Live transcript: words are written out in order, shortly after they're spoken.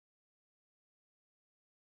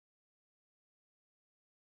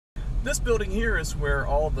This building here is where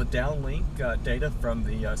all the downlink data from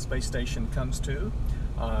the space station comes to.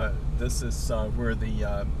 This is where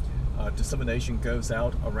the dissemination goes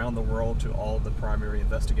out around the world to all the primary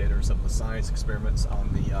investigators of the science experiments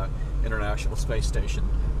on the International Space Station.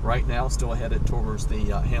 Right now, still headed towards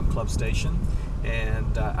the Ham Club Station,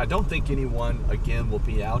 and I don't think anyone again will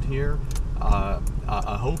be out here.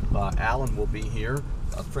 I hope Alan will be here,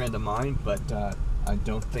 a friend of mine, but I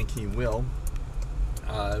don't think he will.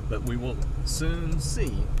 But we will soon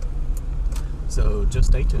see. So just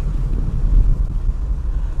stay tuned.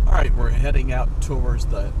 Alright, we're heading out towards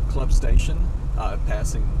the club station,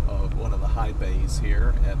 passing one of the high bays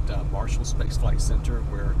here at Marshall Space Flight Center,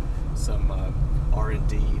 where some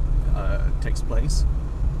R&D takes place.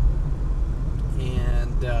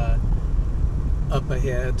 And up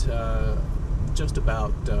ahead, just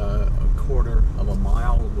about a quarter of a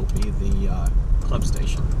mile, will be the club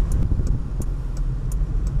station.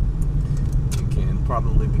 You can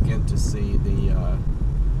probably begin to see the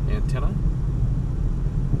antenna.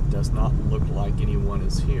 Does not look like anyone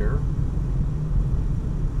is here.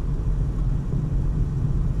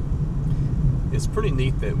 It's pretty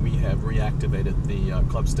neat that we have reactivated the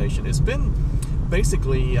club station. It's been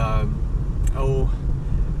basically out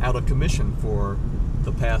of commission for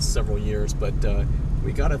the past several years, but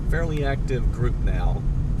we got a fairly active group now.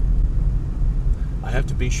 I have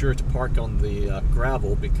to be sure to park on the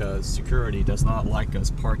gravel because security does not like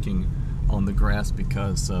us parking on the grass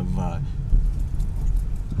because of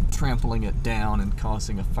trampling it down and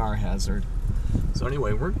causing a fire hazard. So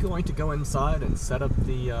anyway, we're going to go inside and set up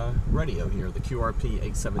the radio here, the QRP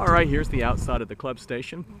 817. All right, here's the outside of the club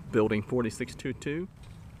station, building 4622.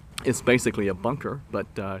 It's basically a bunker, but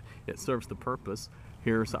it serves the purpose.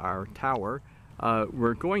 Here's our tower.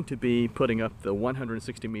 We're going to be putting up the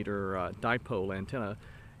 160-meter dipole antenna,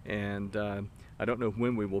 and I don't know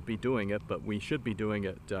when we will be doing it, but we should be doing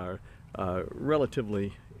it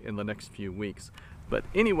relatively in the next few weeks. But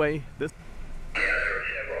anyway, this... Yeah, there are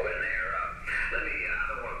several in there. I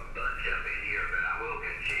don't want to jump in here, but I will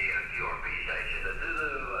get you a QRP station. The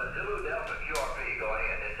Zulu Delta QRP, go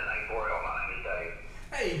ahead. It's an 840. My name is Dave.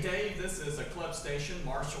 Hey Dave, this is a club station,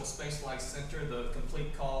 Marshall Space Flight Center. The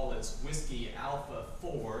complete call is Whiskey Alpha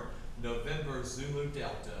 4, November Zulu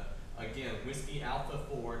Delta. Again, Whiskey Alpha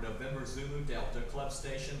 4, November Zulu Delta, club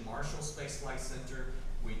station, Marshall Space Flight Center.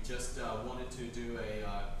 We just wanted to do a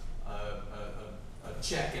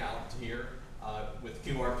check out here with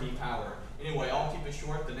QRP power. Anyway, I'll keep it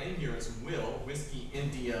short. The name here is Will, Whiskey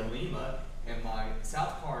India Lima, and my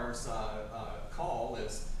South Cars call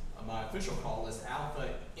is, my official call is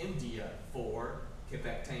Alpha India 4,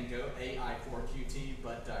 Quebec Tango, AI4QT,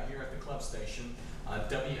 but here at the club station,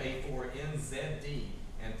 WA4NZD.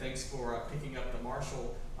 And thanks for picking up the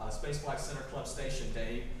Marshall Space Flight Center club station,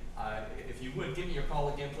 Dave. If you would, give me your call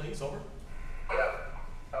again, please. Over. Yep.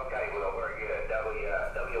 Okay, well, very good.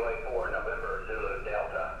 WA4 November Zulu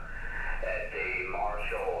Delta at the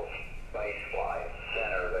Marshall Space Flight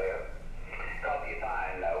Center there. Copy you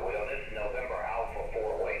fine, Will. This is November Alpha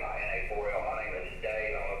 4 Lima, NA4L. My name is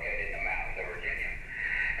Dave. I'm located in the mountains of Virginia.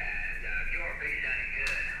 And QRP's done it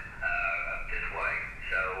good up this way.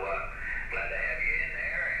 So glad to have you in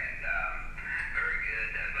there, and very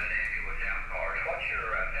good. Glad to have you with South Cars. What's your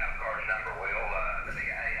South Cars number, Will? The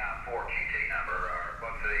AI4QT number, or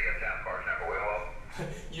what's the South Cars number, Will?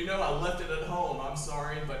 You know, I left it at home. I'm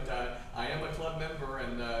sorry, but I am a club member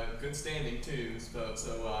and good standing too.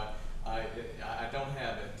 So I don't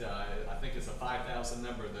have it. I think it's a 5,000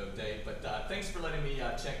 number though, Dave. But thanks for letting me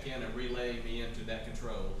check in and relaying me into that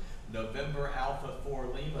control. November Alpha 4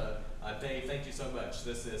 Lima. Dave, thank you so much.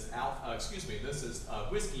 This is This is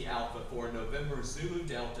Whiskey Alpha 4 November Zulu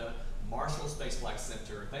Delta, Marshall Space Flight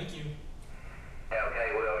Center. Thank you.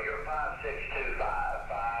 Okay, Will, you're 5625,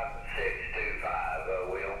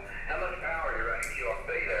 5625, Will. How much power are you running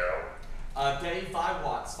QRP there, Dave, 5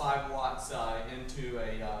 watts into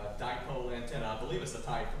a dipole antenna. I believe it's a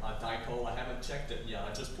dipole. I haven't checked it yet.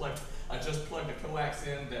 I just plugged a coax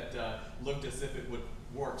in that looked as if it would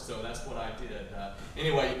work, so that's what I did.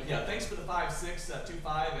 Anyway, yeah, thanks for the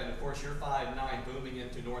 5625, and of course your 59 booming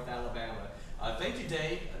into North Alabama. Thank you,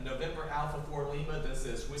 Dave. November Alpha 4 Lima. This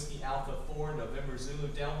is Whiskey Alpha 4 November Zulu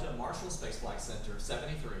Delta, Marshall Space Flight Center,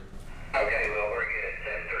 73. Okay, well, very good.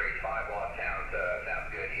 73, 5 watt sounds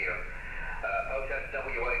good here. Folks, that's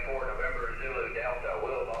WA4 November Zulu Delta.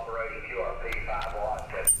 Will's operating QRP 5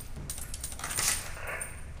 watts.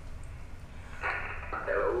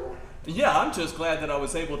 Hello. Yeah, I'm just glad that I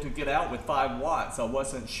was able to get out with 5 watts. I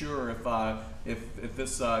wasn't sure if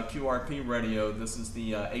this QRP radio, this is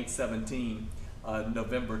the 817,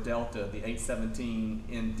 November Delta, the 817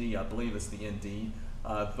 ND, I believe it's the ND.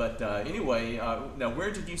 Anyway, now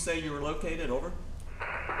where did you say you were located? Over?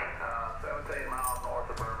 17 miles north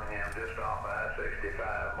of Birmingham, just off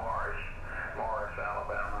I-65, Morris,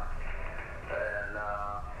 Alabama. And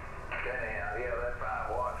anyhow, yeah, that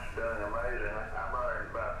 5 watts is doing amazingly. I'm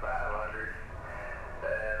running about 500,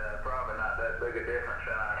 and probably not that big a difference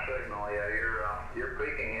in our signal. Yeah, you're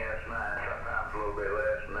peaking S9, sometimes a little bit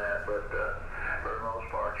less than that, but for the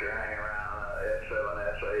most part, you're hanging around S7,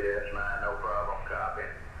 S8, S9, no problem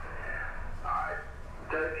copying. All right,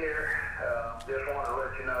 take care. Just wanted to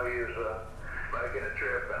let you know you was making a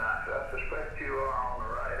trip, and I suspect you are on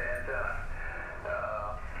the right antenna.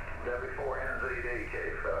 WA4NZD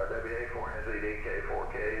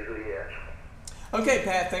K4KZS. Okay,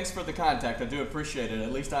 Pat, thanks for the contact. I do appreciate it.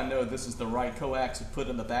 At least I know this is the right coax to put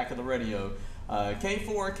in the back of the radio.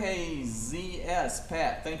 K4KZS,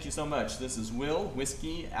 Pat, thank you so much. This is Will,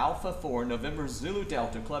 Whiskey, Alpha 4, November Zulu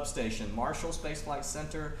Delta Club Station, Marshall Spaceflight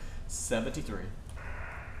Center, 73.